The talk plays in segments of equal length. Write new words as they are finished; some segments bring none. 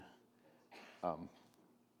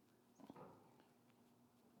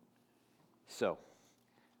So,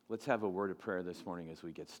 let's have a word of prayer this morning as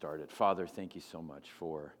we get started. Father, thank you so much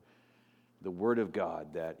for the Word of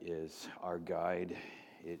God that is our guide.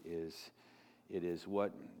 It is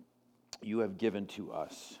what you have given to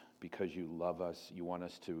us because you love us. You want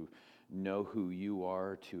us to know who you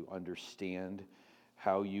are, to understand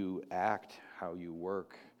how you act, how you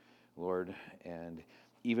work, Lord. And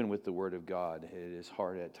even with the Word of God, it is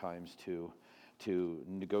hard at times to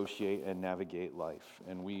negotiate and navigate life.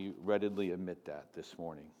 And we readily admit that this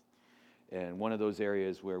morning. And one of those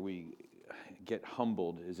areas where we get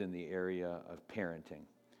humbled is in the area of parenting.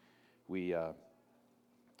 We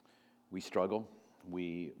struggle.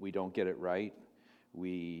 We don't get it right.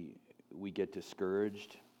 We get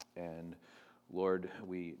discouraged. And Lord,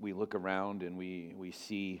 we look around and we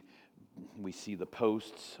see the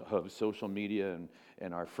posts of social media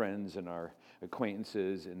and our friends and our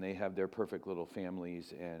acquaintances, and they have their perfect little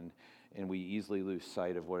families, and we easily lose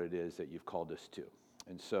sight of what it is that you've called us to.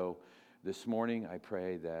 And so this morning I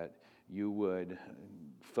pray that you would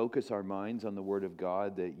focus our minds on the Word of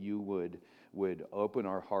God, that you would open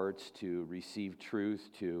our hearts to receive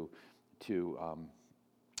truth, to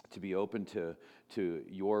be open to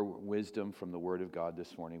your wisdom from the Word of God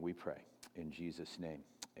this morning, we pray. In Jesus' name,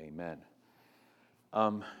 amen.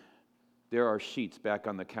 There are sheets back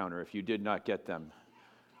on the counter. If you did not get them,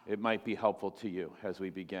 it might be helpful to you as we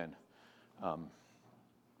begin.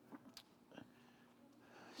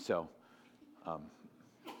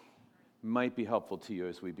 Might be helpful to you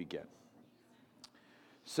as we begin.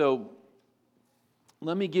 So,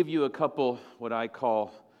 let me give you a couple, what I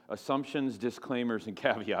call assumptions, disclaimers, and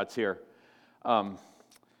caveats here.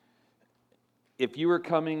 If you were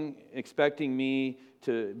coming expecting me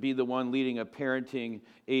to be the one leading a parenting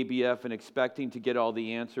ABF and expecting to get all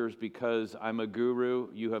the answers because I'm a guru,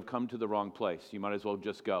 you have come to the wrong place. You might as well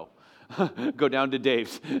just go. Go down to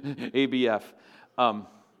Dave's ABF.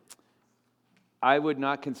 I would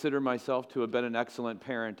not consider myself to have been an excellent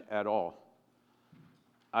parent at all.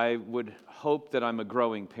 I would hope that I'm a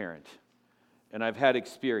growing parent, and I've had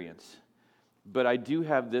experience. But I do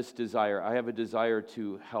have this desire. I have a desire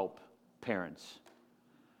to help parents.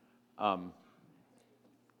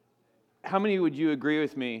 How many would you agree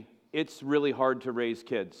with me? It's really hard to raise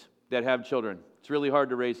kids that have children. It's really hard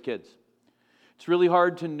to raise kids. It's really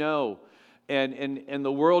hard to know, and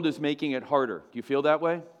the world is making it harder. Do you feel that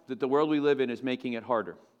way? That the world we live in is making it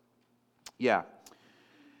harder? Yeah.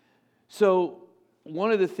 So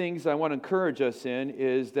one of the things I want to encourage us in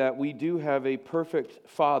is that we do have a perfect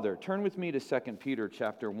Father. Turn with me to 2 Peter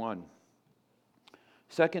chapter 1.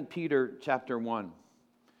 2 Peter chapter 1.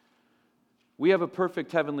 We have a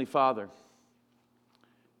perfect Heavenly Father,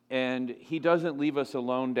 and He doesn't leave us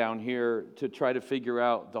alone down here to try to figure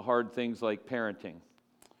out the hard things like parenting.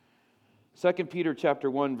 2 Peter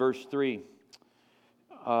chapter 1, verse 3.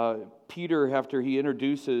 Peter, after he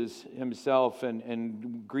introduces himself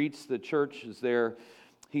and greets the churches there,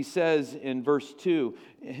 he says in verse 2,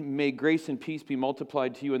 "May grace and peace be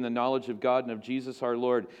multiplied to you in the knowledge of God and of Jesus our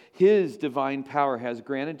Lord. His divine power has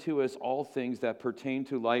granted to us all things that pertain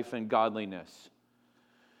to life and godliness."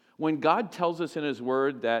 When God tells us in His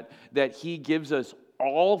Word that He gives us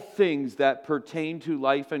all things that pertain to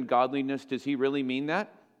life and godliness, does He really mean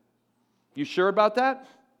that? You sure about that?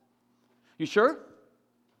 You sure?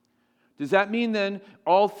 Does that mean then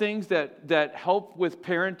all things that help with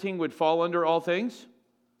parenting would fall under all things?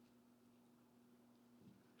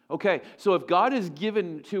 Okay, so if God has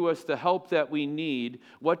given to us the help that we need,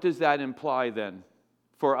 what does that imply then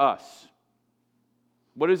for us?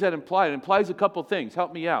 What does that imply? It implies a couple things.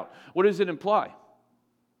 Help me out. What does it imply?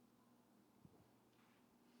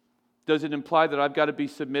 Does it imply that I've got to be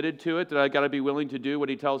submitted to it, that I've got to be willing to do what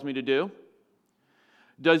He tells me to do?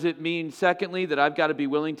 Does it mean, secondly, that I've got to be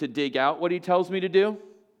willing to dig out what He tells me to do?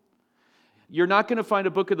 You're not going to find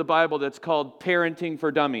a book of the Bible that's called Parenting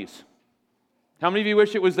for Dummies. How many of you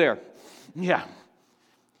wish it was there? Yeah.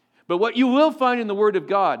 But what you will find in the Word of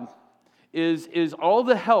God is all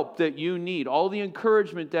the help that you need, all the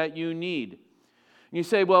encouragement that you need. And you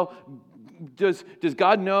say, well, does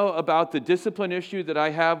God know about the discipline issue that I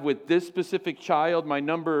have with this specific child, my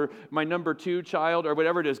number 2 child, or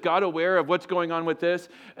whatever? Is God aware of what's going on with this?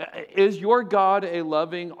 Is your God a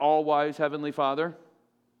loving, all-wise Heavenly Father?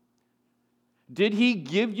 Did He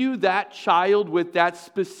give you that child with that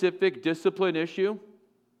specific discipline issue?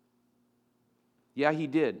 Yeah, He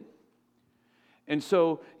did. And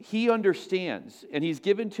so he understands, and he's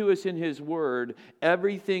given to us in his word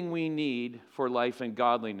everything we need for life and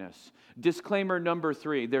godliness. Disclaimer number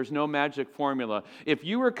 3, there's no magic formula. If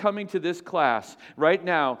you are coming to this class right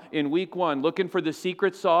now in week 1 looking for the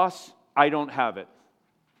secret sauce, I don't have it.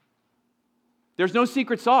 There's no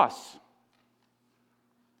secret sauce.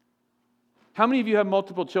 How many of you have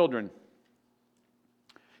multiple children?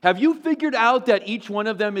 Have you figured out that each one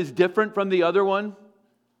of them is different from the other one?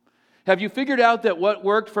 Have you figured out that what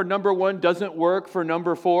worked for number 1 doesn't work for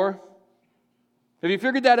number 4? Have you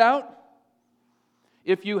figured that out?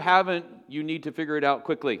 If you haven't, you need to figure it out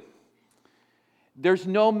quickly. There's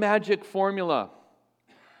no magic formula.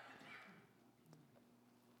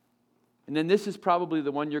 And then this is probably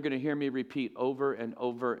the one you're going to hear me repeat over and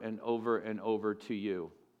over and over and over to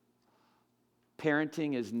you.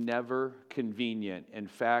 Parenting is never convenient. In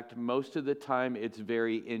fact, most of the time it's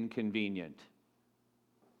very inconvenient.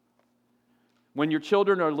 When your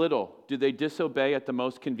children are little, do they disobey at the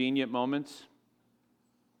most convenient moments?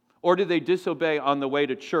 Or do they disobey on the way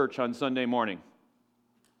to church on Sunday morning?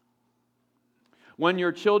 When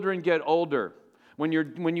your children get older, when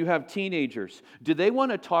you have teenagers, do they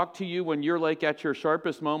want to talk to you when you're like at your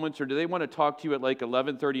sharpest moments, or do they want to talk to you at like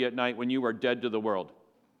 11:30 at night when you are dead to the world?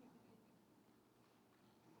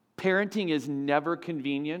 Parenting is never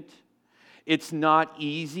convenient. It's not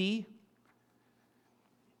easy.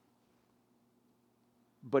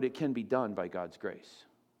 But it can be done by God's grace.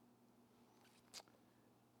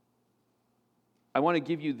 I want to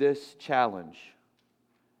give you this challenge.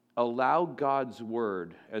 Allow God's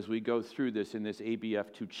word, as we go through this in this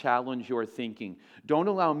ABF, to challenge your thinking. Don't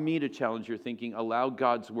allow me to challenge your thinking. Allow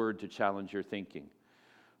God's word to challenge your thinking.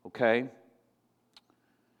 Okay?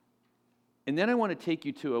 And then I want to take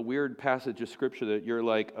you to a weird passage of Scripture that you're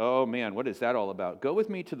like, oh man, what is that all about? Go with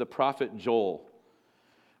me to the prophet Joel.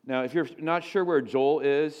 Now, if you're not sure where Joel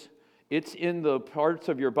is, it's in the parts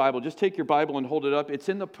of your Bible. Just take your Bible and hold it up. It's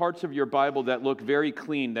in the parts of your Bible that look very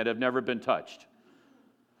clean, that have never been touched.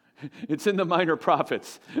 It's in the Minor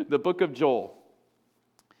Prophets, the book of Joel.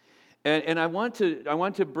 And I want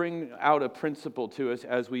to bring out a principle to us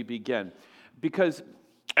as we begin. Because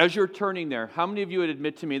as you're turning there, how many of you would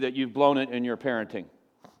admit to me that you've blown it in your parenting?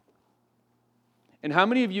 And how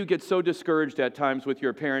many of you get so discouraged at times with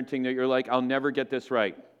your parenting that you're like, I'll never get this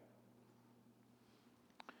right?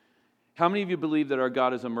 How many of you believe that our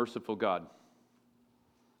God is a merciful God?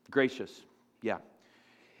 Gracious, yeah.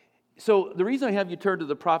 So the reason I have you turn to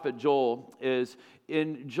the prophet Joel is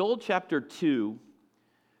in Joel chapter 2,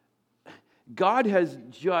 God has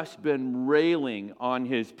just been railing on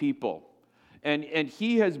his people. And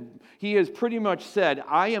he has pretty much said,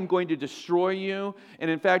 I am going to destroy you.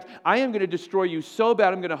 And in fact, I am going to destroy you so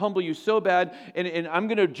bad. I'm going to humble you so bad. And I'm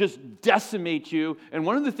going to just decimate you. And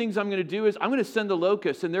one of the things I'm going to do is I'm going to send the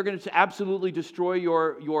locusts. And they're going to absolutely destroy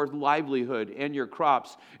your livelihood and your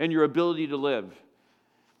crops and your ability to live.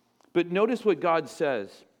 But notice what God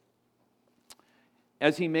says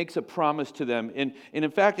as he makes a promise to them. And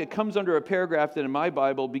in fact, it comes under a paragraph that in my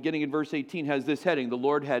Bible, beginning in verse 18, has this heading, the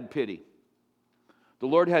Lord had pity. The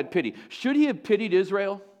Lord had pity. Should he have pitied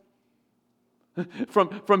Israel?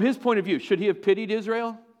 From his point of view, should he have pitied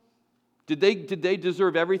Israel? Did they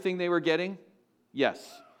deserve everything they were getting? Yes.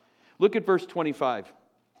 Look at verse 25.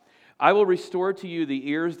 I will restore to you the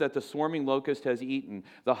ears that the swarming locust has eaten,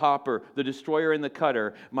 the hopper, the destroyer, and the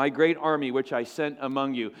cutter, my great army which I sent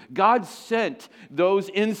among you. God sent those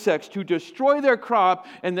insects to destroy their crop,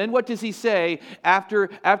 and then what does he say? After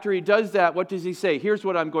he does that, what does he say? Here's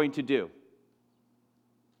what I'm going to do.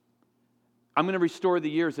 I'm going to restore the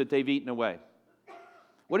years that they've eaten away.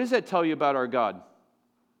 What does that tell you about our God?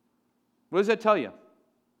 What does that tell you?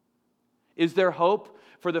 Is there hope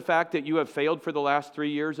for the fact that you have failed for the last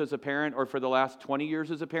 3 years as a parent or for the last 20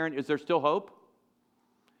 years as a parent? Is there still hope?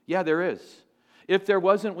 Yeah, there is. If there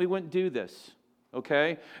wasn't, we wouldn't do this,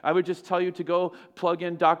 okay? I would just tell you to go plug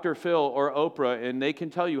in Dr. Phil or Oprah, and they can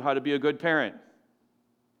tell you how to be a good parent.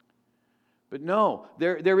 But no,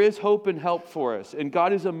 there is hope and help for us, and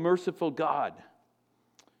God is a merciful God.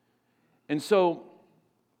 And so,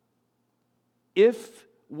 if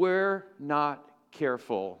we're not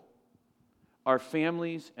careful, our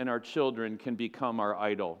families and our children can become our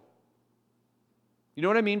idol. You know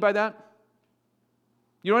what I mean by that?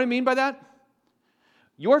 You know what I mean by that?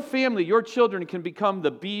 Your family, your children can become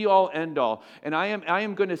the be-all, end-all. And I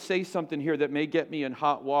am going to say something here that may get me in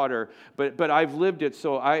hot water, but I've lived it,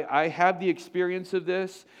 so I have the experience of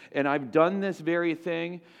this, and I've done this very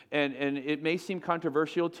thing, and it may seem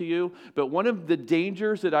controversial to you, but one of the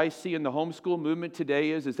dangers that I see in the homeschool movement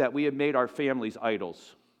today is that we have made our families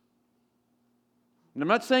idols. And I'm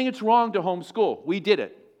not saying it's wrong to homeschool. We did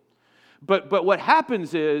it. But what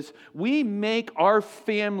happens is we make our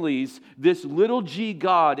families this little g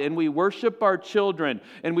God, and we worship our children,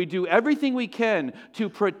 and we do everything we can to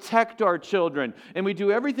protect our children, and we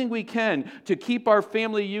do everything we can to keep our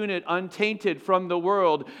family unit untainted from the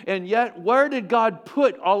world. And yet, where did God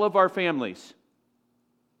put all of our families?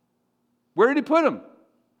 Where did He put them?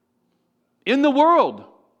 In the world.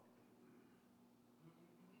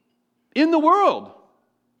 In the world.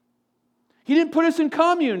 He didn't put us in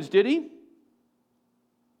communes, did He?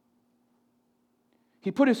 He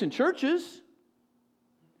put us in churches.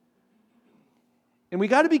 And we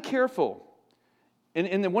got to be careful.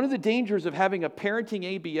 And one of the dangers of having a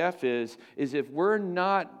parenting ABF is if we're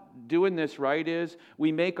not doing this right, is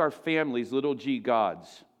we make our families little g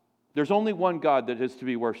gods. There's only one God that is to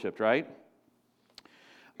be worshiped, right?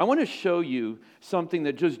 I want to show you something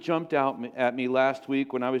that just jumped out at me last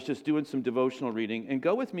week when I was just doing some devotional reading. And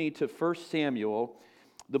go with me to 1 Samuel,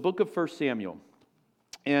 the book of 1 Samuel.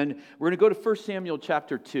 And we're going to go to 1 Samuel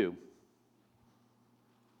chapter 2.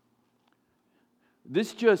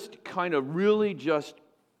 This just kind of really just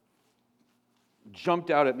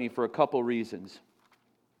jumped out at me for a couple reasons.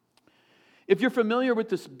 If you're familiar with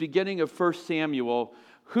this beginning of 1 Samuel,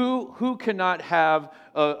 who cannot have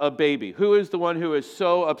a baby? Who is the one who is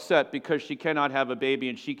so upset because she cannot have a baby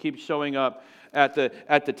and she keeps showing up at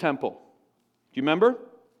the temple? Do you remember?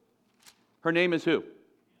 Her name is who?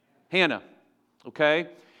 Hannah. Okay?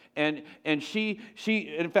 And she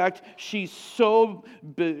in fact, she's so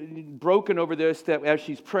broken over this that as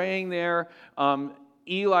she's praying there,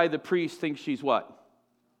 Eli the priest thinks she's what?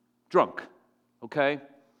 Drunk. Okay?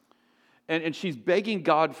 And she's begging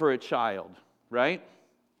God for a child, right?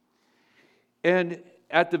 And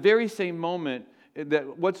at the very same moment,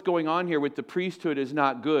 that what's going on here with the priesthood is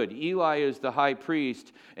not good. Eli is the high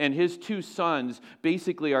priest, and his two sons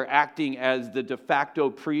basically are acting as the de facto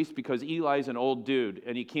priest because Eli's an old dude,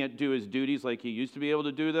 and he can't do his duties like he used to be able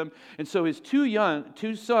to do them. And so his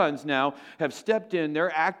two sons now have stepped in.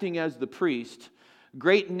 They're acting as the priest.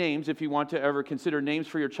 Great names, if you want to ever consider names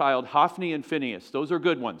for your child, Hophni and Phinehas. Those are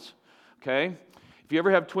good ones, okay? If you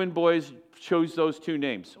ever have twin boys, choose those two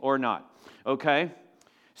names or not, okay?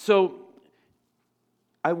 So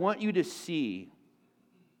I want you to see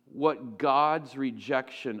what God's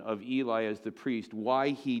rejection of Eli as the priest, why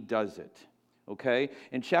He does it, okay?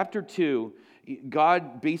 In chapter 2,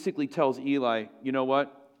 God basically tells Eli, you know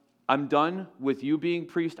what? I'm done with you being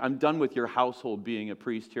priest. I'm done with your household being a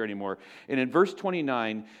priest here anymore. And in verse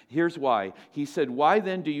 29, here's why. He said, why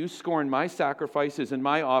then do you scorn my sacrifices and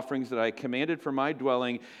my offerings that I commanded for my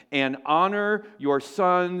dwelling and honor your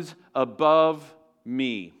sons above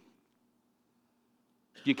me?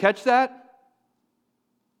 Do you catch that?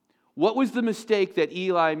 What was the mistake that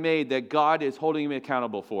Eli made that God is holding him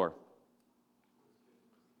accountable for?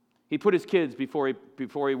 He put his kids before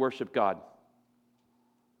he worshiped God.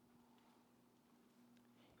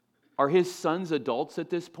 Are his sons adults at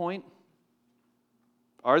this point?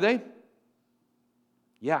 Are they?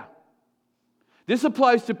 Yeah. This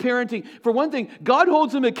applies to parenting. For one thing, God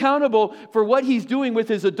holds him accountable for what he's doing with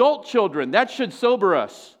his adult children. That should sober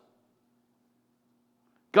us.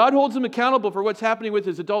 God holds him accountable for what's happening with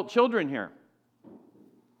his adult children here.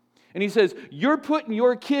 And he says, you're putting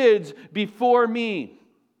your kids before me.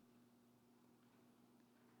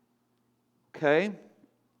 Okay?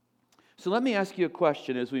 So let me ask you a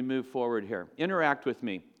question as we move forward here. Interact with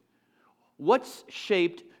me. What's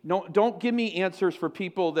shaped, don't give me answers for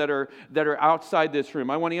people that are outside this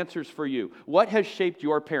room. I want answers for you. What has shaped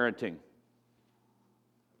your parenting?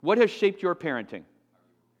 What has shaped your parenting?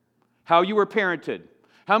 How you were parented.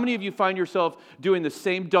 How many of you find yourself doing the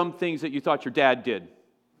same dumb things that you thought your dad did?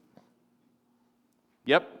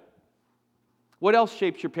 Yep. What else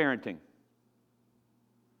shapes your parenting?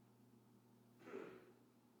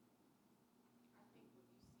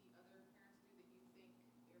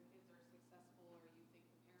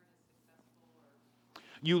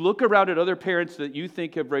 You look around at other parents that you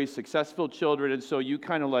think have raised successful children, and so you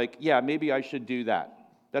kind of like, yeah, maybe I should do that.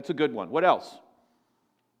 That's a good one. What else?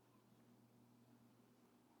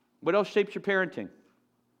 What else shapes your parenting?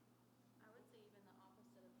 I would say even the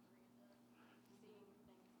opposite of Miranda, seeing things that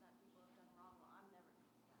people have done wrong. Well, I'm never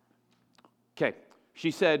going to do that. Okay.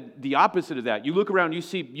 She said the opposite of that. You look around, you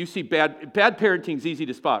see bad parenting is easy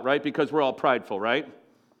to spot, right? Because we're all prideful, right?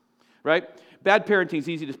 Right? Bad parenting is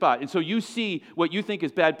easy to spot. And so you see what you think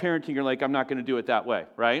is bad parenting, you're like, I'm not going to do it that way,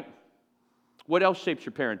 right? What else shapes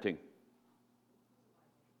your parenting?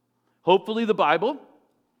 Hopefully the Bible.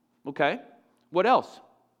 Okay. What else?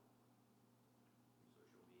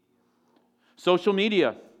 Social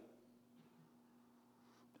media.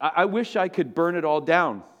 I wish I could burn it all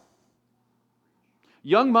down.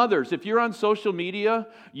 Young mothers, if you're on social media,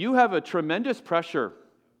 you have a tremendous pressure.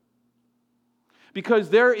 Because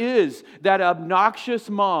there is that obnoxious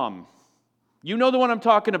mom. You know the one I'm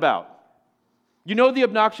talking about. You know the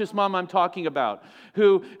obnoxious mom I'm talking about,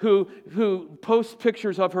 who posts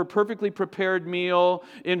pictures of her perfectly prepared meal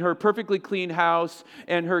in her perfectly clean house,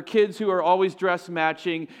 and her kids who are always dressed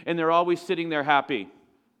matching, and they're always sitting there happy.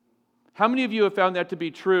 How many of you have found that to be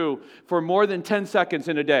true for more than 10 seconds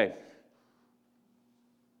in a day?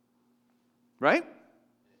 Right?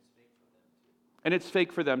 And it's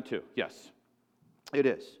fake for them too. Yes, it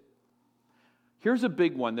is. Here's a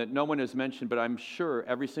big one that no one has mentioned, but I'm sure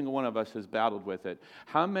every single one of us has battled with it.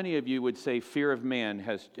 How many of you would say fear of man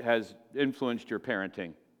has influenced your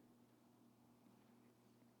parenting?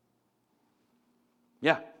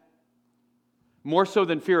 Yeah. More so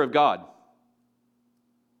than fear of God.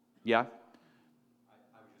 Yeah? I was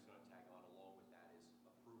just going to tag on along with that is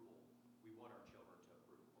approval. We want our children to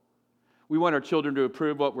approve. We want our children to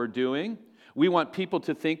approve what we're doing. We want people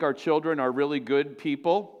to think our children are really good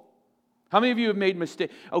people. How many of you have made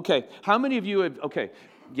mistakes? Okay, how many of you have,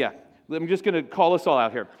 I'm just going to call us all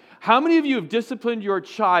out here. How many of you have disciplined your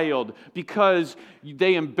child because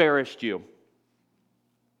they embarrassed you?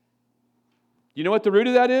 You know what the root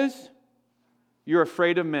of that is? You're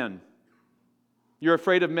afraid of men. You're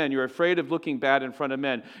afraid of men. You're afraid of looking bad in front of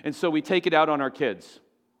men. And so we take it out on our kids.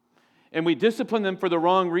 And we discipline them for the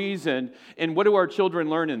wrong reason. And what do our children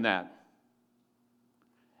learn in that?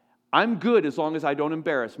 I'm good as long as I don't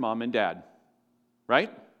embarrass mom and dad. Right?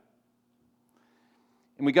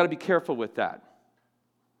 And we got to be careful with that.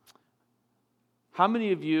 How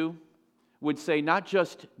many of you would say not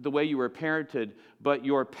just the way you were parented, but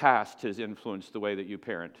your past has influenced the way that you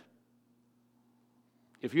parent?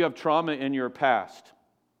 If you have trauma in your past,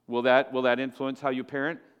 will that influence how you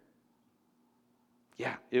parent?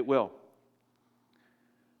 Yeah, it will.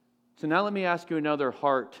 So now let me ask you another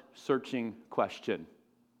heart-searching question.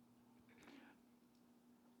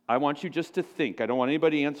 I want you just to think. I don't want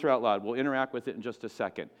anybody to answer out loud. We'll interact with it in just a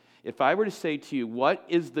second. If I were to say to you, what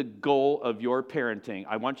is the goal of your parenting?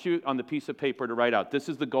 I want you on the piece of paper to write out, this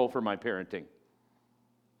is the goal for my parenting.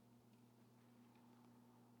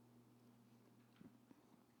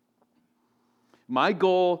 My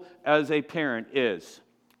goal as a parent is...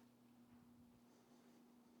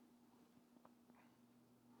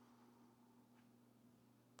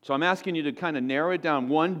 So I'm asking you to kind of narrow it down.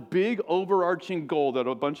 One big overarching goal that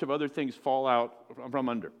a bunch of other things fall out from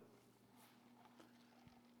under.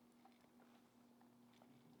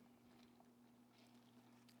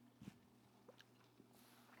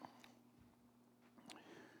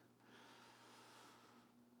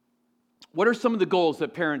 What are some of the goals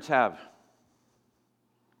that parents have?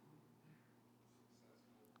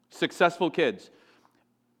 Successful kids.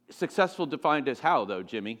 Successful defined as how, though,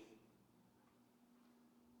 Jimmy?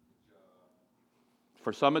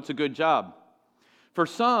 For some, it's a good job. For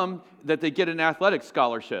some, that they get an athletic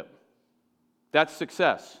scholarship. That's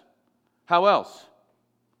success. How else?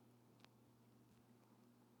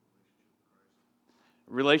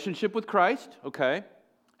 Relationship with Christ. Okay.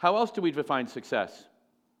 How else do we define success?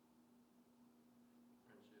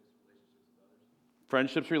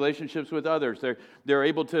 Friendships, relationships with others. They're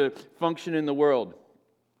able to function in the world.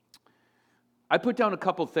 I put down a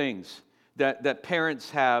couple things that parents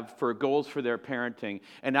have for goals for their parenting.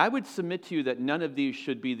 And I would submit to you that none of these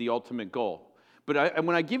should be the ultimate goal. But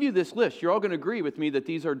when I give you this list, you're all going to agree with me that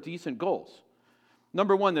these are decent goals.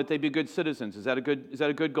 Number one, that they be good citizens. Is that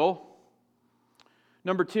a good goal?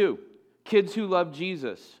 Number two, kids who love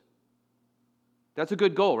Jesus. That's a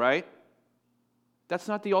good goal, right? That's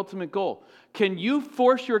not the ultimate goal. Can you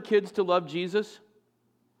force your kids to love Jesus?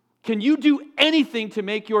 Can you do anything to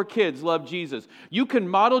make your kids love Jesus? You can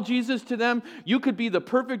model Jesus to them. You could be the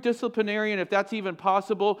perfect disciplinarian if that's even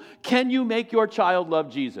possible. Can you make your child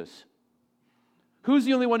love Jesus? Who's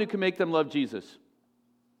the only one who can make them love Jesus?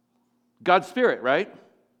 God's Spirit, right?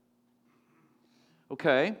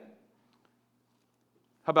 Okay.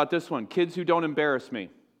 How about this one? Kids who don't embarrass me.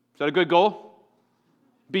 Is that a good goal?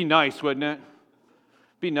 Be nice, wouldn't it?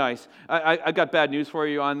 Be nice. I got bad news for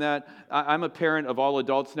you on that. I'm a parent of all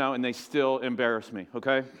adults now, and they still embarrass me,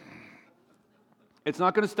 okay? It's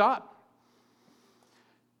not going to stop.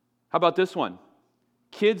 How about this one?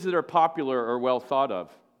 Kids that are popular or well thought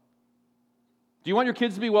of. Do you want your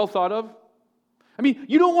kids to be well thought of? I mean,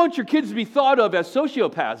 you don't want your kids to be thought of as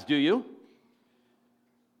sociopaths, do you?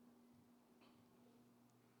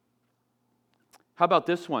 How about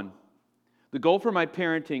this one? The goal for my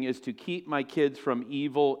parenting is to keep my kids from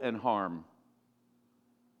evil and harm.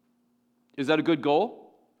 Is that a good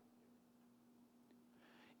goal?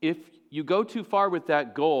 if you go too far with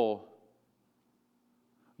that goal,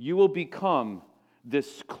 you will become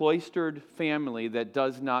this cloistered family that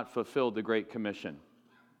does not fulfill the Great Commission.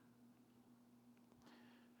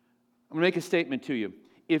 I'm going to make a statement to you.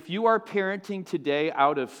 If you are parenting today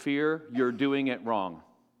out of fear, you're doing it wrong.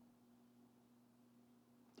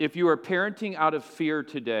 If you are parenting out of fear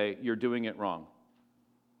today, you're doing it wrong.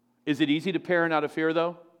 Is it easy to parent out of fear,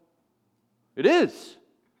 though? It is.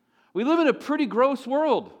 We live in a pretty gross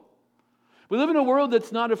world. We live in a world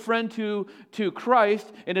that's not a friend to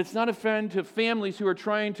Christ, and it's not a friend to families who are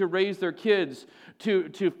trying to raise their kids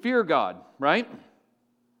to fear God, right?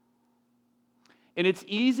 And it's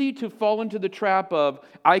easy to fall into the trap of,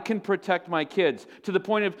 I can protect my kids, to the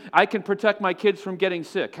point of, I can protect my kids from getting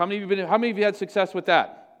sick. How many of you had success with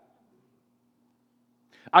that?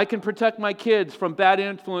 I can protect my kids from bad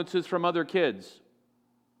influences from other kids.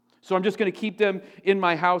 So I'm just going to keep them in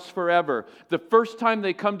my house forever. The first time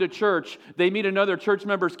they come to church, they meet another church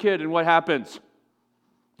member's kid, and what happens?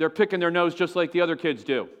 They're picking their nose just like the other kids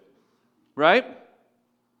do. Right?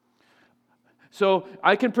 So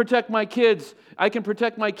I can protect my kids. I can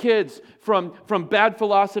protect my kids from bad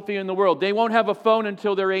philosophy in the world. They won't have a phone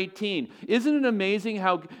until they're 18. Isn't it amazing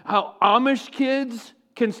how Amish kids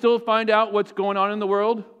can still find out what's going on in the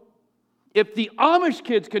world? If the Amish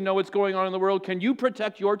kids can know what's going on in the world, can you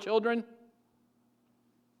protect your children?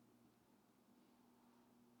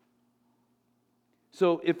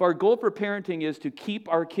 So if our goal for parenting is to keep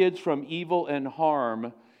our kids from evil and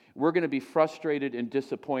harm, we're going to be frustrated and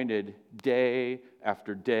disappointed day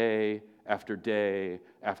after day after day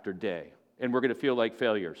after day. And we're going to feel like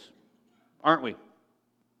failures, aren't we?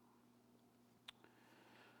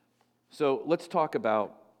 So let's talk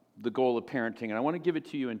about the goal of parenting, and I want to give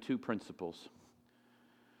it to you in two principles.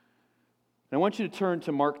 And I want you to turn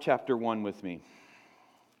to Mark chapter 1 with me.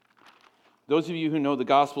 Those of you who know the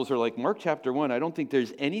Gospels are like, Mark chapter 1, I don't think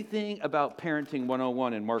there's anything about parenting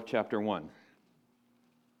 101 in Mark chapter 1.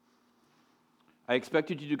 I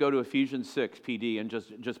expected you to go to Ephesians 6, PD, and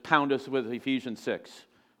just pound us with Ephesians 6.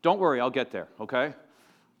 Don't worry, I'll get there, okay?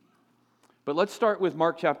 But let's start with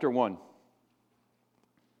Mark chapter 1.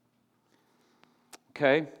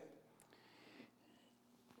 Okay?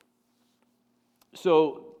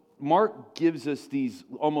 So Mark gives us these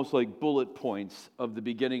almost like bullet points of the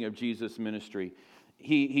beginning of Jesus' ministry.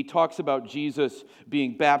 He talks about Jesus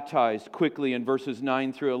being baptized quickly in verses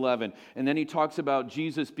 9 through 11. And then he talks about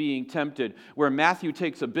Jesus being tempted, where Matthew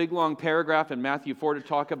takes a big long paragraph in Matthew 4 to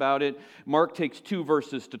talk about it. Mark takes 2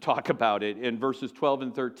 verses to talk about it in verses 12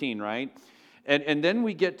 and 13, right? And then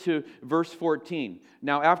we get to verse 14.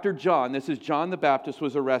 Now, after John, this is John the Baptist,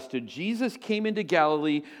 was arrested, Jesus came into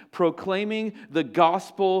Galilee proclaiming the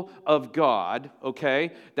gospel of God,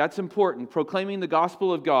 okay? That's important, proclaiming the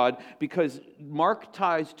gospel of God, because Mark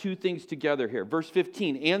ties 2 things together here. Verse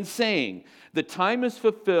 15, and saying, the time is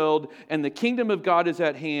fulfilled and the kingdom of God is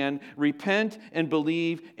at hand. Repent and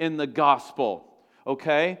believe in the gospel,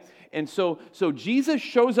 okay? And so Jesus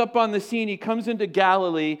shows up on the scene. He comes into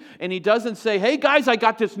Galilee, and he doesn't say, hey guys, I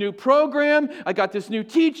got this new program. I got this new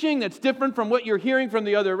teaching that's different from what you're hearing from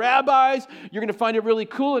the other rabbis. You're going to find it really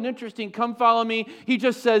cool and interesting. Come follow me. He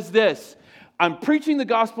just says this, I'm preaching the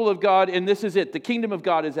gospel of God, and this is it. The kingdom of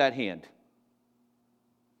God is at hand.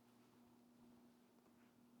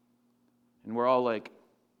 And we're all like,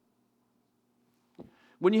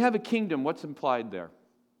 when you have a kingdom, what's implied there?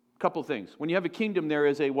 Couple things. When you have a kingdom, there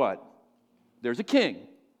is a what? There's a king.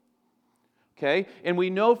 Okay? And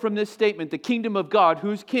we know from this statement, the kingdom of God,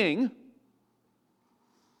 who's king?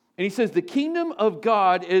 And he says, the kingdom of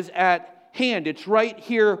God is at hand. It's right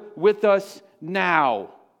here with us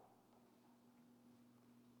now.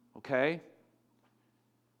 Okay?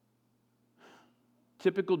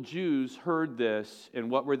 Typical Jews heard this,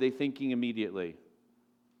 and what were they thinking immediately?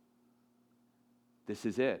 This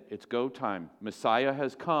is it. It's go time. Messiah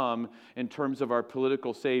has come in terms of our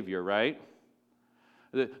political savior, right?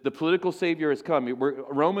 The political savior has come.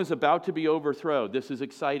 Rome is about to be overthrown. This is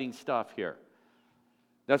exciting stuff here.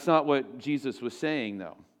 That's not what Jesus was saying,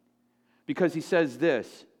 though. Because he says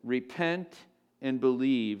this, repent and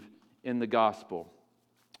believe in the gospel.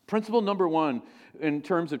 Principle number 1, in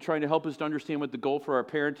terms of trying to help us to understand what the goal for our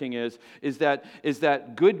parenting is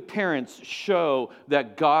that good parents show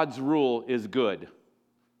that God's rule is good.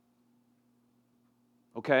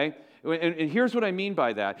 Okay? And here's what I mean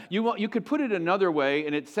by that. You could put it another way,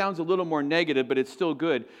 and it sounds a little more negative, but it's still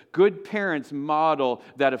good. Good parents model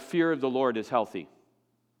that a fear of the Lord is healthy.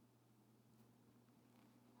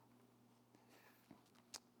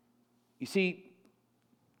 You see,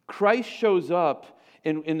 Christ shows up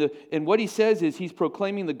And what he says is he's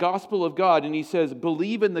proclaiming the gospel of God, and he says,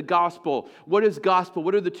 believe in the gospel. What is gospel?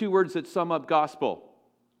 What are the two words that sum up gospel?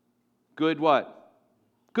 Good what?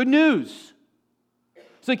 Good news.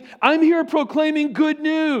 It's like, I'm here proclaiming good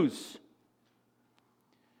news.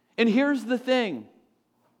 And here's the thing.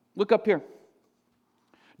 Look up here.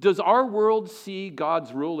 Does our world see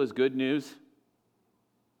God's rule as good news?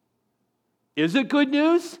 Is it good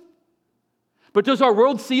news? But does our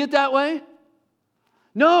world see it that way?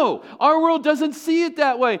 No, our world doesn't see it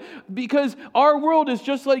that way, because our world is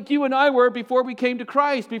just like you and I were before we came to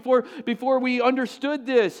Christ, before we understood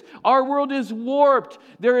this. Our world is warped.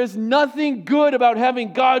 There is nothing good about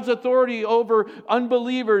having God's authority over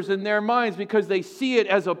unbelievers in their minds, because they see it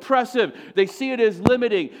as oppressive. They see it as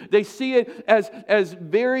limiting. They see it as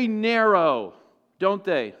very narrow, don't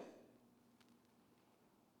they?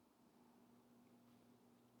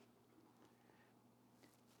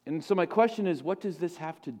 And so my question is, what does this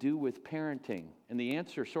have to do with parenting? And the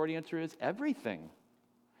short answer is everything.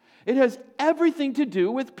 It has everything to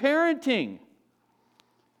do with parenting.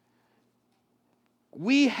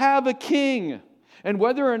 We have a king, and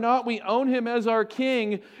whether or not we own him as our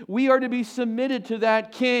king, we are to be submitted to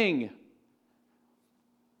that king.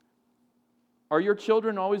 Are your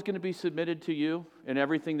children always going to be submitted to you in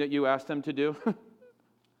everything that you ask them to do?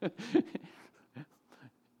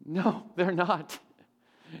 No, they're not.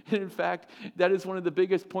 In fact, that is one of the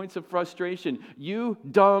biggest points of frustration. You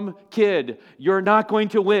dumb kid, you're not going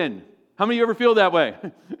to win. How many of you ever feel that way?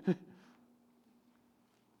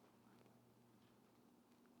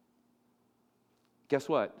 Guess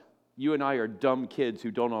what? You and I are dumb kids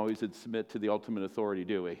who don't always submit to the ultimate authority,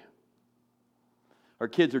 do we? Our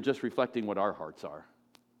kids are just reflecting what our hearts are.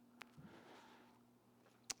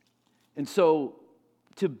 And so,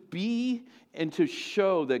 to be and to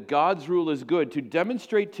show that God's rule is good, to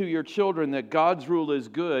demonstrate to your children that God's rule is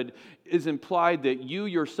good, is implied that you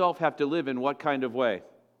yourself have to live in what kind of way?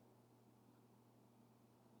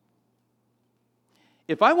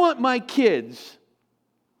 If I want my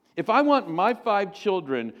 5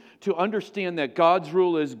 children to understand that God's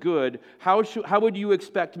rule is good, how would you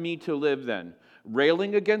expect me to live then?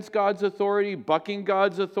 Railing against God's authority, bucking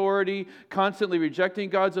God's authority, constantly rejecting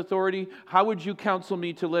God's authority? How would you counsel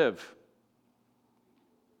me to live?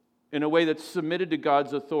 In a way that's submitted to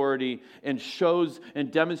God's authority and shows and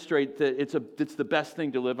demonstrates that it's the best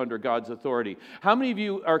thing to live under God's authority. How many of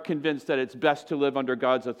you are convinced that it's best to live under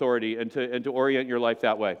God's authority and to orient your life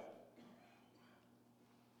that way?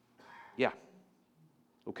 Yeah.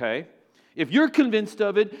 Okay. If you're convinced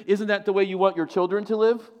of it, isn't that the way you want your children to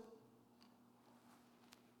live?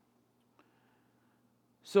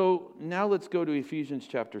 So now let's go to Ephesians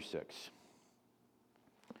chapter 6.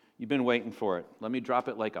 You've been waiting for it. Let me drop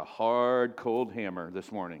it like a hard, cold hammer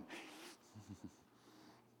this morning.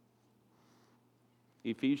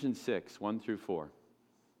 Ephesians 6, 1 through 4.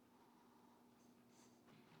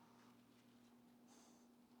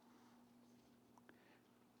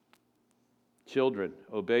 Children,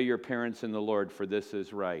 obey your parents in the Lord, for this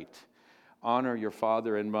is right. Honor your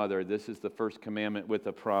father and mother. This is the first commandment with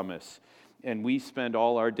a promise. And we spend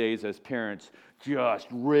all our days as parents just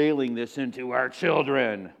railing this into our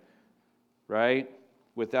children, right?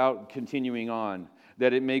 Without continuing on.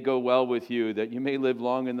 That it may go well with you, that you may live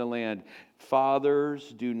long in the land.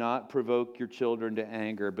 Fathers, do not provoke your children to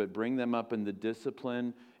anger, but bring them up in the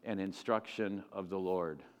discipline and instruction of the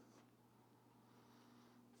Lord.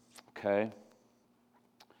 Okay?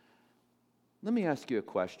 Let me ask you a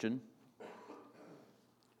question.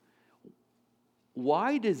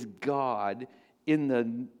 Why does God in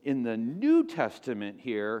the New Testament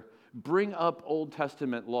here bring up Old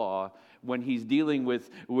Testament law when he's dealing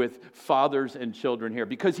with fathers and children here?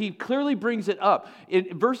 Because he clearly brings it up.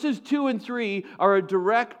 Verses 2 and 3 are a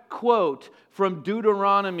direct quote from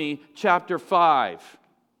Deuteronomy chapter 5.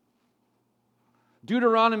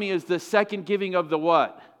 Deuteronomy is the second giving of the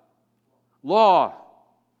what? Law.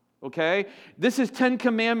 Okay? This is 10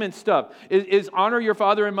 Commandments stuff. Is honor your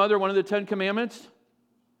father and mother one of the 10 Commandments?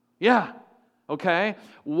 Yeah. Okay?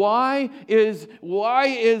 Why is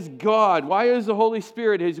God, why is the Holy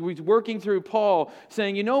Spirit, as he's working through Paul,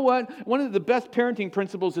 saying, you know what? One of the best parenting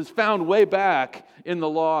principles is found way back in the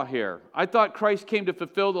law here. I thought Christ came to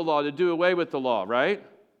fulfill the law, to do away with the law, right?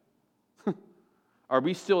 Are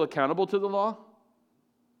we still accountable to the law?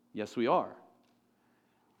 Yes, we are.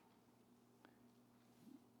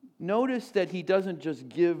 Notice that he doesn't just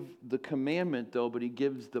give the commandment, though, but he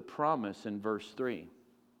gives the promise in verse 3.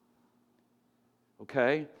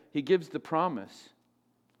 Okay? He gives the promise.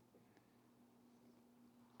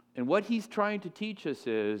 And what he's trying to teach us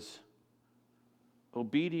is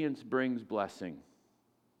obedience brings blessing.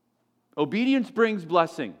 Obedience brings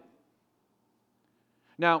blessing.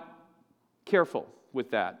 Now, careful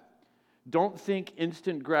with that. Don't think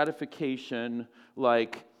instant gratification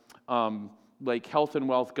like health and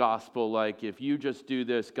wealth gospel, like if you just do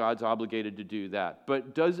this, God's obligated to do that.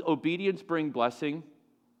 But does obedience bring blessing?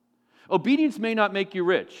 Obedience may not make you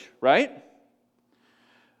rich, right?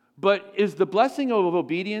 But is the blessing of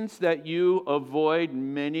obedience that you avoid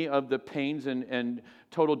many of the pains and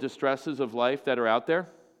total distresses of life that are out there?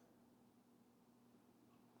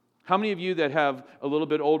 How many of you that have a little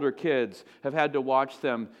bit older kids have had to watch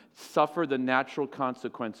them suffer the natural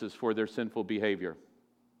consequences for their sinful behavior?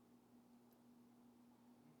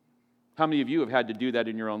 How many of you have had to do that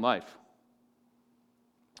in your own life?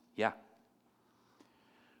 Yeah.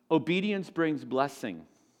 Obedience brings blessing,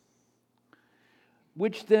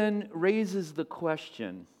 which then raises the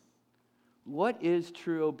question, what is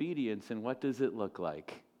true obedience and what does it look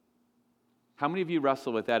like? How many of you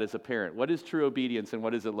wrestle with that as a parent? What is true obedience and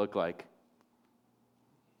what does it look like?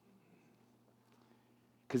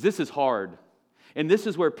 Because this is hard. And this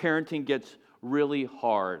is where parenting gets really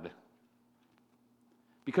hard.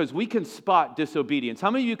 Because we can spot disobedience.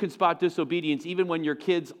 How many of you can spot disobedience even when your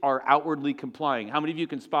kids are outwardly complying? How many of you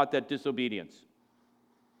can spot that disobedience?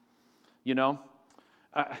 The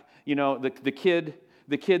kid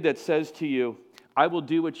that says to you, I will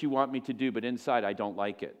do what you want me to do, but inside I don't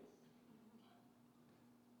like it.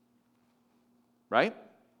 Right?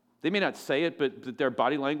 They may not say it, but their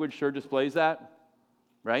body language sure displays that.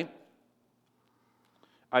 Right?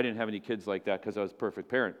 I didn't have any kids like that because I was a perfect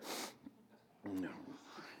parent. No.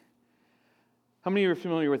 How many of you are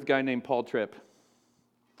familiar with a guy named Paul Tripp?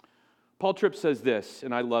 Paul Tripp says this,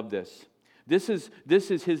 and I love this. This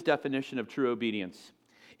is his definition of true obedience.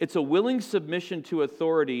 It's a willing submission to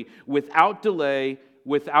authority without delay,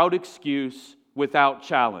 without excuse, without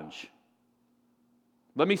challenge.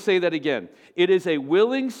 Let me say that again. It is a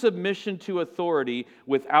willing submission to authority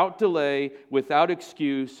without delay, without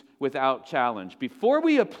excuse, without challenge. Before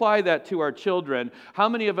we apply that to our children, how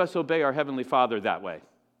many of us obey our Heavenly Father that way?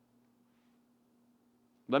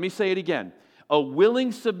 Let me say it again. A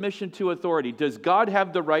willing submission to authority. Does God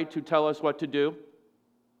have the right to tell us what to do?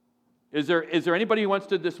 Is there anybody who wants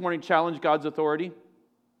to this morning challenge God's authority?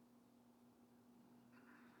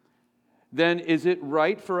 Then is it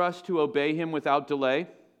right for us to obey Him without delay?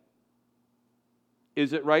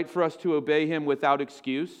 Is it right for us to obey Him without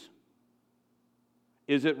excuse?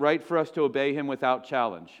 Is it right for us to obey Him without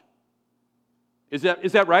challenge? Is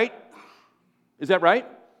that right? Is that right?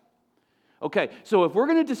 Okay, so if we're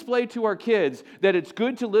going to display to our kids that it's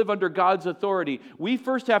good to live under God's authority, we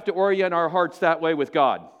first have to orient our hearts that way with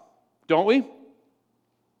God, don't we?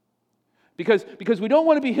 Because we don't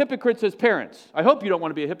want to be hypocrites as parents. I hope you don't want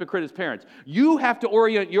to be a hypocrite as parents. You have to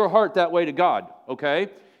orient your heart that way to God, okay?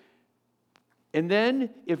 And then,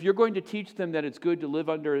 if you're going to teach them that it's good to live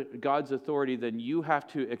under God's authority, then you have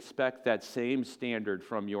to expect that same standard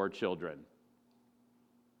from your children.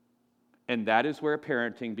 And that is where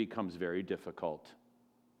parenting becomes very difficult.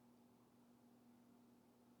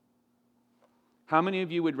 How many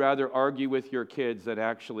of you would rather argue with your kids than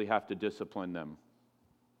actually have to discipline them?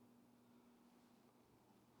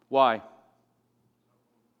 Why?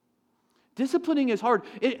 Disciplining is hard.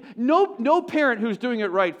 No parent who's doing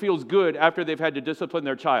it right feels good after they've had to discipline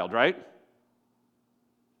their child, right?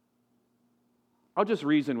 I'll just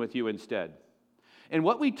reason with you instead. And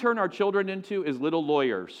what we turn our children into is little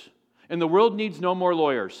lawyers. And the world needs no more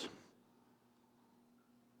lawyers.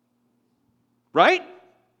 Right?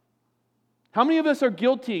 How many of us are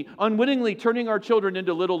guilty, unwittingly turning our children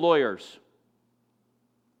into little lawyers?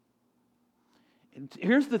 And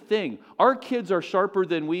here's the thing. Our kids are sharper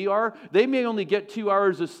than we are. They may only get 2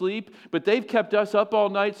 hours of sleep, but they've kept us up all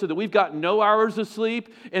night so that we've got no hours of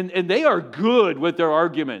sleep. And they are good with their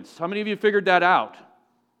arguments. How many of you figured that out?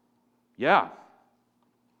 Yeah.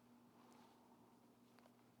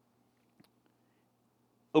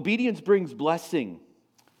 Obedience brings blessing.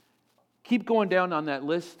 Keep going down on that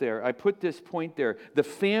list there. I put this point there. The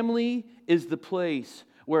family is the place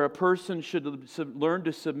where a person should learn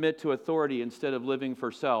to submit to authority instead of living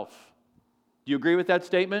for self. Do you agree with that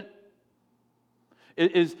statement?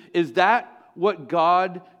 Is that what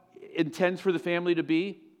God intends for the family to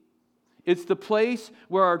be? It's the place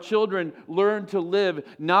where our children learn to live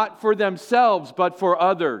not for themselves but for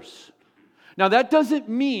others. Now that doesn't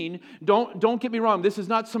mean, don't get me wrong, this is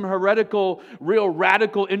not some heretical, real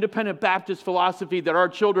radical independent Baptist philosophy that our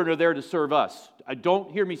children are there to serve us.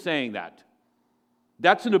 Don't hear me saying that.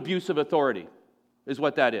 That's an abuse of authority, is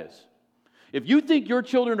what that is. If you think your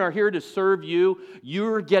children are here to serve you,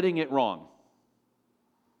 you're getting it wrong.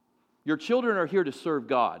 Your children are here to serve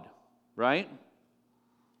God. right?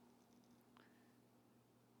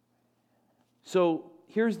 So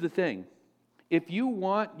here's the thing. If you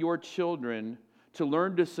want your children to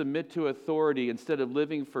learn to submit to authority instead of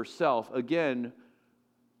living for self, again,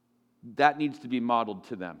 that needs to be modeled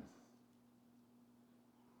to them.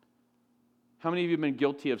 How many of you have been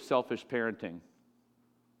guilty of selfish parenting?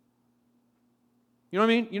 You know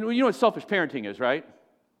what I mean? You know what selfish parenting is, right?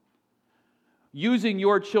 Using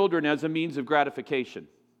your children as a means of gratification.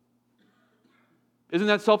 Isn't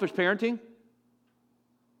that selfish parenting?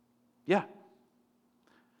 Yeah.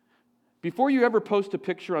 Before you ever post a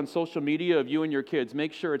picture on social media of you and your kids,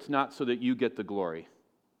 make sure it's not so that you get the glory.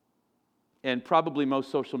 And probably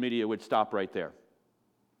most social media would stop right there.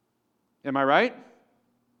 Am I right?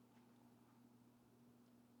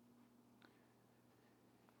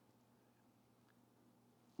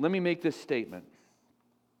 Let me make this statement.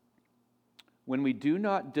 When we do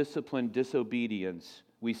not discipline disobedience,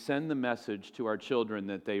 we send the message to our children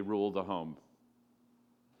that they rule the home.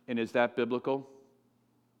 And is that biblical?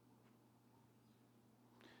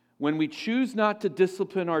 When we choose not to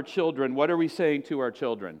discipline our children, what are we saying to our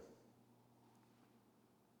children?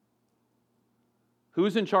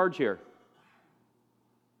 Who's in charge here?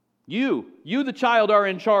 You, the child, are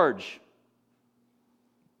in charge.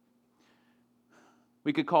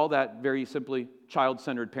 We could call that very simply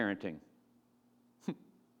child-centered parenting.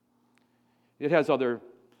 It has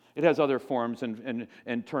other forms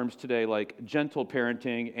and terms today like gentle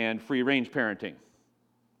parenting and free-range parenting.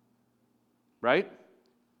 Right?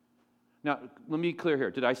 Now, let me be clear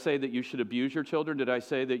here. Did I say that you should abuse your children? Did I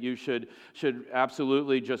say that you should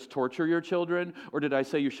absolutely just torture your children? Or did I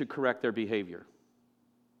say you should correct their behavior?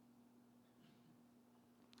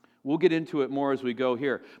 We'll get into it more as we go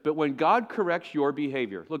here. But when God corrects your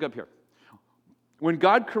behavior, look up here. When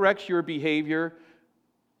God corrects your behavior,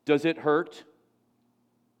 does it hurt?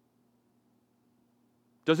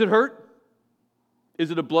 Does it hurt?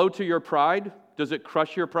 Is it a blow to your pride? Does it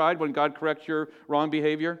crush your pride when God corrects your wrong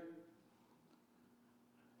behavior?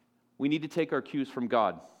 We need to take our cues from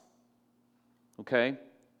God. Okay?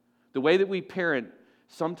 The way that we parent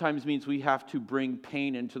sometimes means we have to bring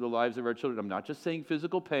pain into the lives of our children. I'm not just saying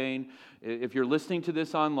physical pain. If you're listening to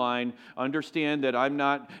this online, understand that I'm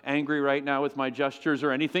not angry right now with my gestures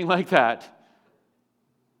or anything like that.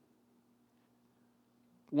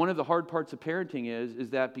 One of the hard parts of parenting is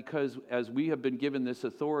that because as we have been given this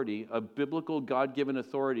authority, a biblical God-given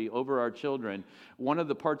authority over our children, one of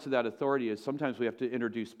the parts of that authority is sometimes we have to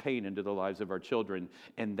introduce pain into the lives of our children.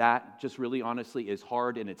 And that just really honestly is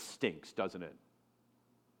hard and it stinks, doesn't it?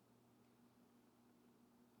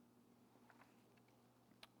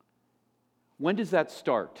 When does that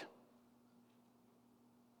start?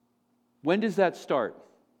 When does that start?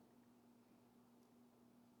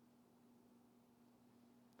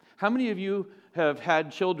 How many of you have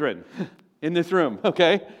had children in this room,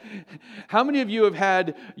 okay? How many of you have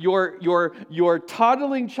had your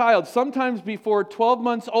toddling child, sometimes before 12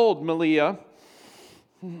 months old, Malia,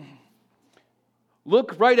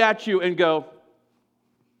 look right at you and go,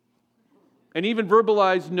 and even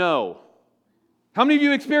verbalize no? How many of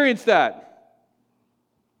you experienced that?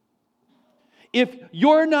 If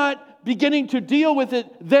you're not beginning to deal with it,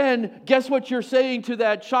 then guess what you're saying to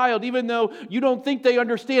that child, even though you don't think they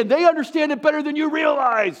understand? They understand it better than you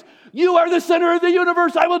realize. You are the center of the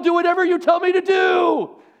universe. I will do whatever you tell me to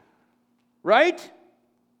do. Right?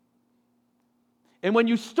 And when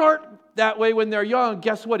you start that way when they're young,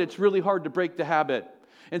 guess what? It's really hard to break the habit.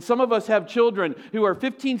 And some of us have children who are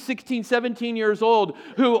 15, 16, 17 years old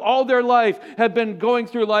who all their life have been going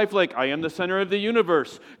through life like, I am the center of the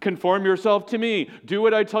universe. Conform yourself to me. Do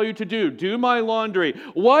what I tell you to do. Do my laundry.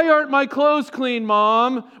 Why aren't my clothes clean,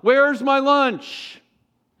 Mom? Where's my lunch?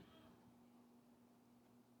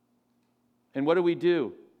 And what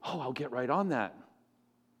do? Oh, I'll get right on that.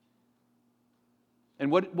 And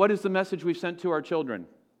what is the message we've sent to our children?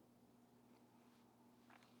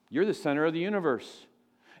 You're the center of the universe.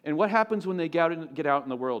 And what happens when they get out in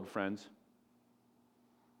the world, friends?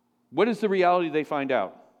 What is the reality they find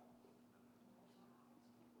out?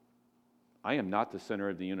 I am not the center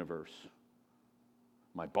of the universe.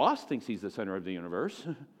 My boss thinks he's the center of the universe,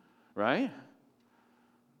 right?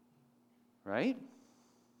 Right?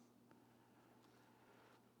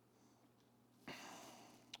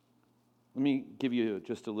 Let me give you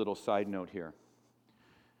just a little side note here.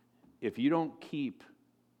 If you don't keep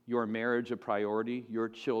your marriage a priority, your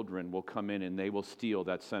children will come in and they will steal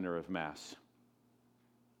that center of mass.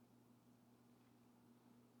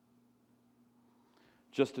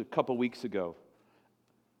 Just a couple weeks ago,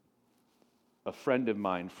 a friend of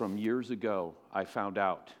mine from years ago, I found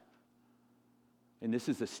out, and this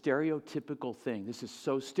is a stereotypical thing. This is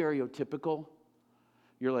so stereotypical.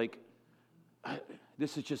 You're like,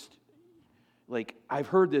 this is just, like, I've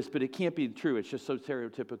heard this, but it can't be true. It's just so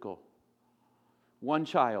stereotypical. One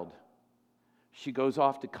child, she goes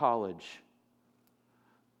off to college.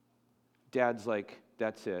 Dad's like,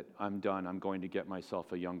 that's it. I'm done. I'm going to get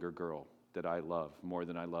myself a younger girl that I love more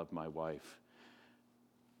than I love my wife.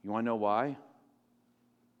 You want to know why?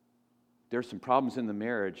 There's some problems in the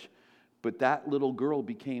marriage, but that little girl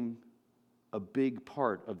became a big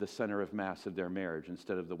part of the center of mass of their marriage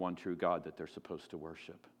instead of the one true God that they're supposed to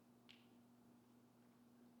worship.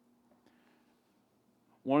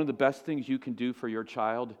 One of the best things you can do for your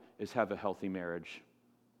child is have a healthy marriage.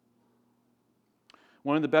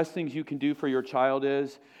 One of the best things you can do for your child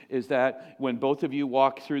is that when both of you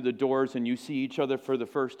walk through the doors and you see each other for the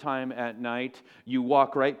first time at night, you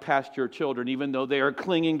walk right past your children, even though they are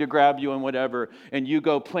clinging to grab you and whatever, and you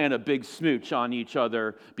go plant a big smooch on each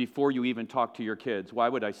other before you even talk to your kids. Why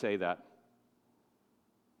would I say that?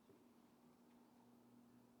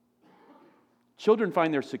 Children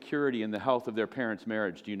find their security in the health of their parents'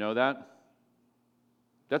 marriage. Do you know that?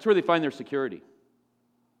 That's where they find their security.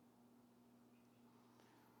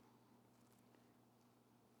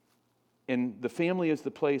 And the family is the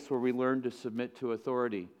place where we learn to submit to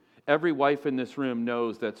authority. Every wife in this room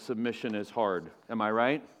knows that submission is hard. Am I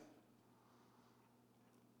right?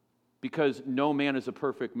 Because no man is a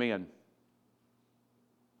perfect man.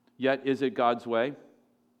 Yet, is it God's way?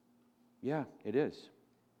 Yeah, it is.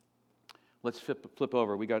 Let's flip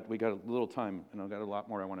over. We got a little time, and I've got a lot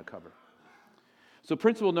more I want to cover. So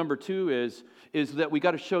principle number 2 is that we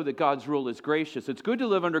got to show that God's rule is gracious. It's good to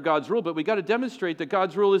live under God's rule, but we got to demonstrate that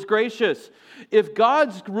God's rule is gracious. If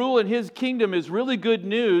God's rule in His kingdom is really good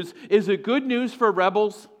news, is it good news for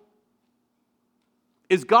rebels?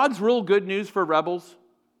 Is God's rule good news for rebels?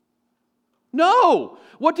 No!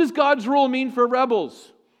 What does God's rule mean for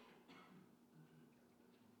rebels?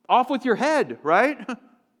 Off with your head, right?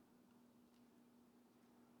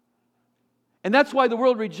 And that's why the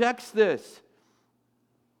world rejects this.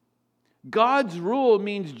 God's rule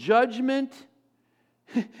means judgment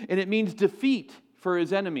and it means defeat for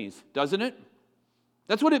His enemies, doesn't it?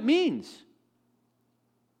 That's what it means.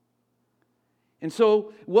 And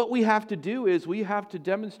so what we have to do is we have to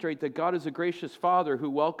demonstrate that God is a gracious Father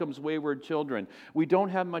who welcomes wayward children. We don't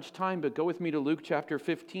have much time, but go with me to Luke chapter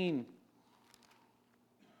 15.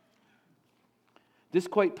 This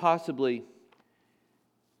quite possibly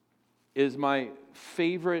is my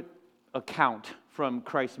favorite account from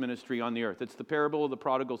Christ's ministry on the earth. It's the parable of the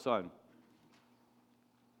prodigal son.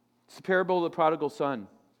 It's the parable of the prodigal son.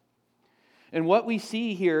 And what we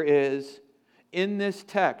see here is, in this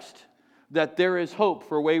text, that there is hope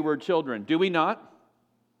for wayward children. Do we not?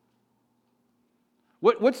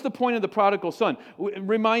 What's the point of the prodigal son?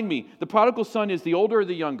 Remind me, the prodigal son is the older or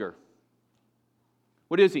the younger?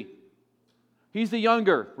 What is he? He's the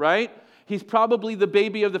younger, right? He's probably the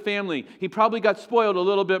baby of the family. He probably got spoiled a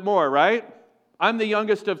little bit more, right? I'm the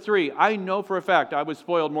youngest of 3. I know for a fact I was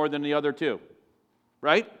spoiled more than the other 2,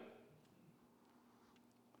 right?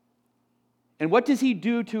 And what does he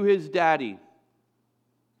do to his daddy?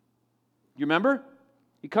 You remember?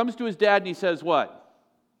 He comes to his dad and he says what?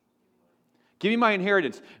 Give me my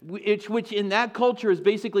inheritance. Which in that culture is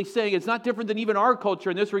basically saying, it's not different than even our culture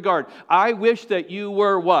in this regard. I wish that you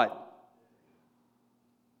were what?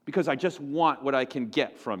 Because I just want what I can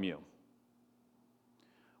get from you.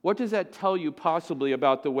 What does that tell you possibly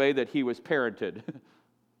about the way that he was parented?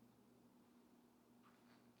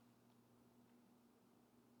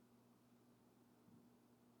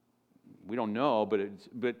 We don't know,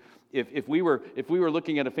 but if we were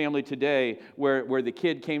looking at a family today where the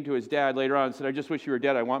kid came to his dad later on and said, "I just wish you were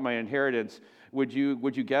dead. I want my inheritance," would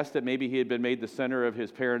you guess that maybe he had been made the center of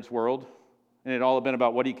his parents' world, and it all had been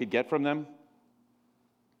about what he could get from them?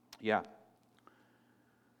 Yeah.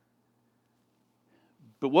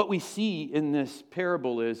 But what we see in this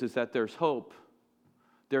parable is that there's hope.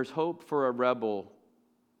 There's hope for a rebel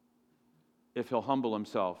if he'll humble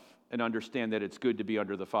himself and understand that it's good to be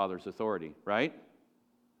under the Father's authority, right?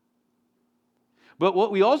 But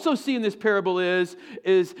what we also see in this parable is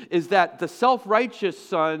that the self-righteous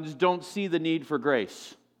sons don't see the need for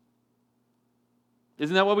grace.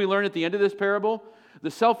 Isn't that what we learn at the end of this parable? The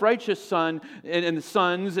self-righteous son and the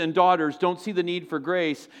sons and daughters don't see the need for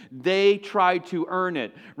grace. They try to earn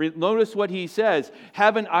it. Notice what he says.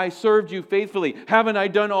 Haven't I served you faithfully? Haven't I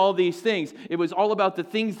done all these things? It was all about the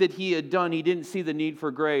things that he had done. He didn't see the need for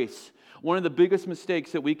grace. One of the biggest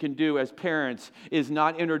mistakes that we can do as parents is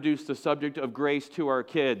not introduce the subject of grace to our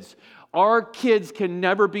kids. Our kids can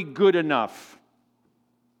never be good enough.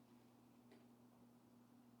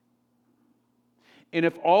 And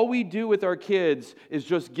if all we do with our kids is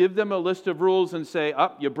just give them a list of rules and say,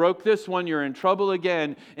 you broke this one, you're in trouble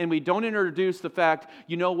again, and we don't introduce the fact,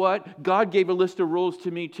 you know what? God gave a list of rules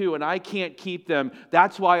to me too, and I can't keep them.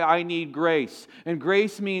 That's why I need grace. And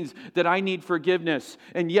grace means that I need forgiveness.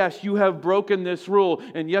 And yes, you have broken this rule,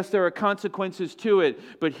 and yes, there are consequences to it,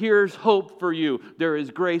 but here's hope for you. There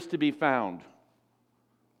is grace to be found.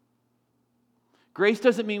 Grace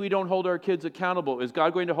doesn't mean we don't hold our kids accountable. Is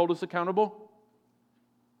God going to hold us accountable?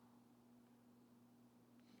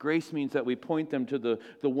 Grace means that we point them to the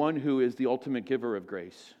one who is the ultimate giver of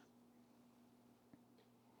grace.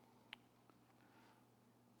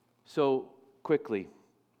 So, quickly,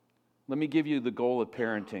 let me give you the goal of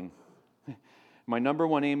parenting. My number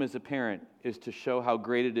one aim as a parent is to show how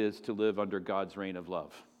great it is to live under God's reign of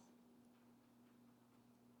love.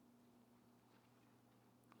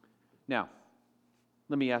 Now,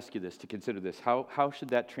 let me ask you this, to consider this. How should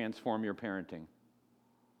that transform your parenting?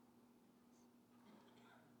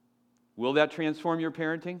 Will that transform your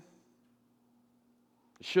parenting?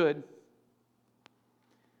 It should.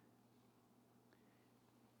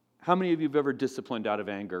 How many of you have ever disciplined out of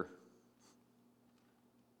anger?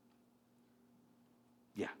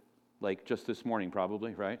 Yeah, like just this morning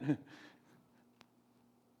probably, right?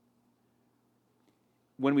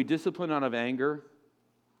 When we discipline out of anger,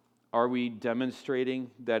 are we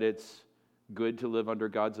demonstrating that it's good to live under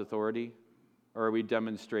God's authority? Or are we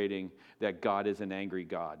demonstrating that God is an angry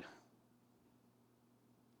God?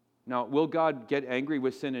 Now, will God get angry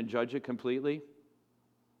with sin and judge it completely?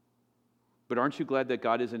 But aren't you glad that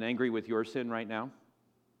God isn't angry with your sin right now?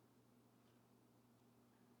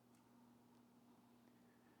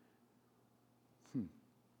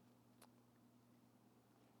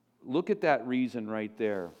 Look at that reason right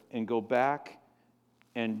there and go back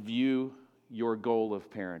and view your goal of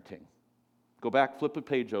parenting. Go back, flip a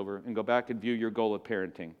page over, and go back and view your goal of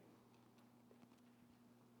parenting.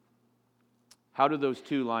 How do those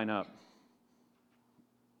two line up?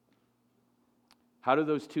 How do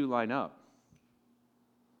those two line up?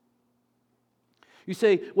 You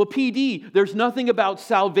say, well, PD, there's nothing about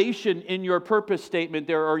salvation in your purpose statement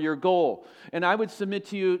there or your goal. And I would submit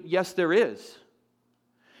to you, yes, there is.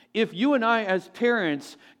 If you and I as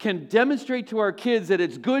parents can demonstrate to our kids that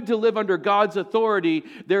it's good to live under God's authority,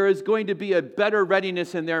 there is going to be a better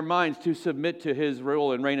readiness in their minds to submit to His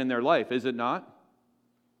rule and reign in their life, is it not?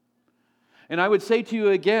 And I would say to you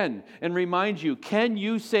again and remind you, can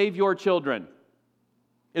you save your children?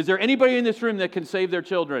 Is there anybody in this room that can save their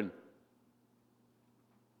children?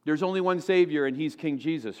 There's only one Savior, and He's King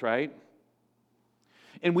Jesus, right?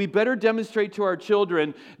 And we better demonstrate to our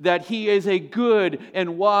children that He is a good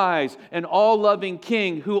and wise and all-loving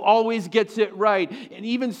King who always gets it right. And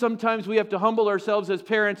even sometimes we have to humble ourselves as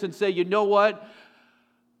parents and say, you know what?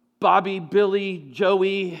 Bobby, Billy,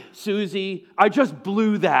 Joey, Susie, I just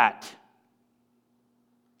blew that.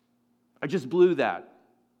 I just blew that.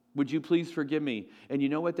 Would you please forgive me? And you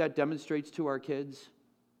know what that demonstrates to our kids?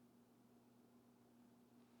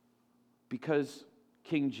 Because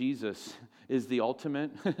King Jesus is the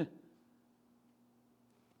ultimate,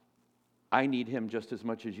 I need Him just as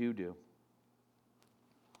much as you do.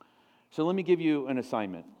 So let me give you an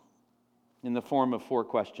assignment in the form of 4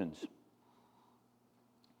 questions.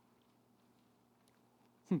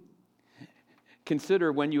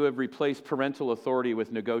 Consider when you have replaced parental authority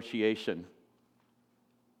with negotiation.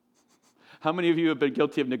 How many of you have been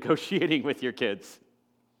guilty of negotiating with your kids?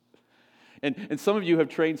 And some of you have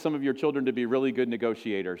trained some of your children to be really good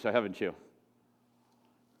negotiators, haven't you?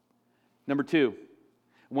 Number 2,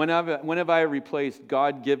 when have I replaced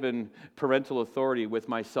God-given parental authority with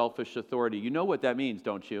my selfish authority? You know what that means,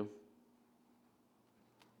 don't you?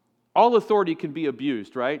 All authority can be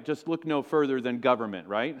abused, right? Just look no further than government,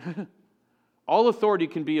 right? All authority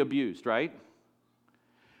can be abused, right?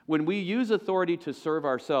 When we use authority to serve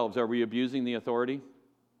ourselves, are we abusing the authority?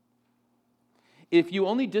 If you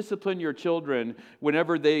only discipline your children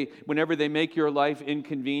whenever they make your life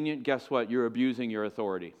inconvenient, guess what? You're abusing your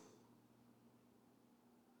authority.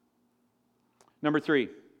 Number 3,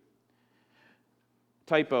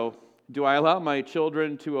 typo. Do I allow my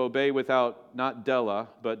children to obey without, not Della,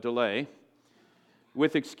 but delay,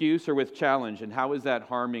 with excuse or with challenge? And how is that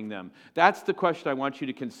harming them? That's the question I want you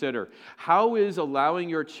to consider. How is allowing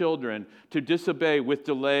your children to disobey with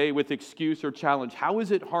delay, with excuse or challenge, how is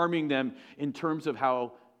it harming them in terms of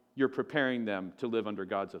how you're preparing them to live under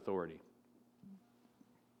God's authority?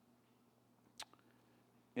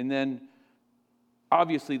 And then,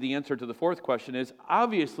 obviously, the answer to the 4th question is,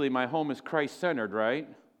 obviously, my home is Christ-centered, right?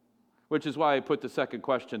 Which is why I put the 2nd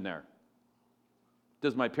question there.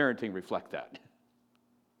 Does my parenting reflect that?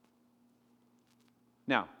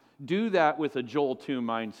 Now, do that with a Joel 2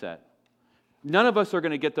 mindset. None of us are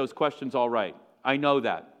going to get those questions all right. I know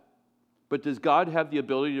that. But does God have the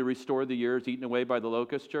ability to restore the years eaten away by the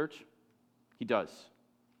locust, church? He does.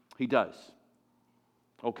 He does.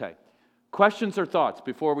 Okay. Questions or thoughts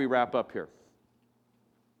before we wrap up here?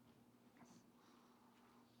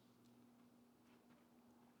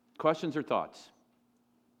 Questions or thoughts?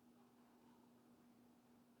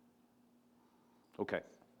 Okay.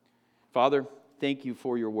 Father, thank you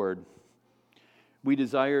for your word. We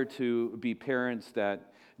desire to be parents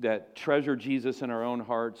that treasure Jesus in our own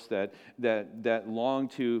hearts, that long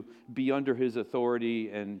to be under his authority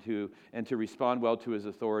and to respond well to his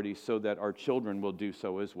authority so that our children will do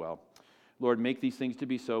so as well. Lord, make these things to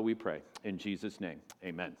be so, we pray. In Jesus' name,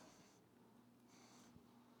 amen.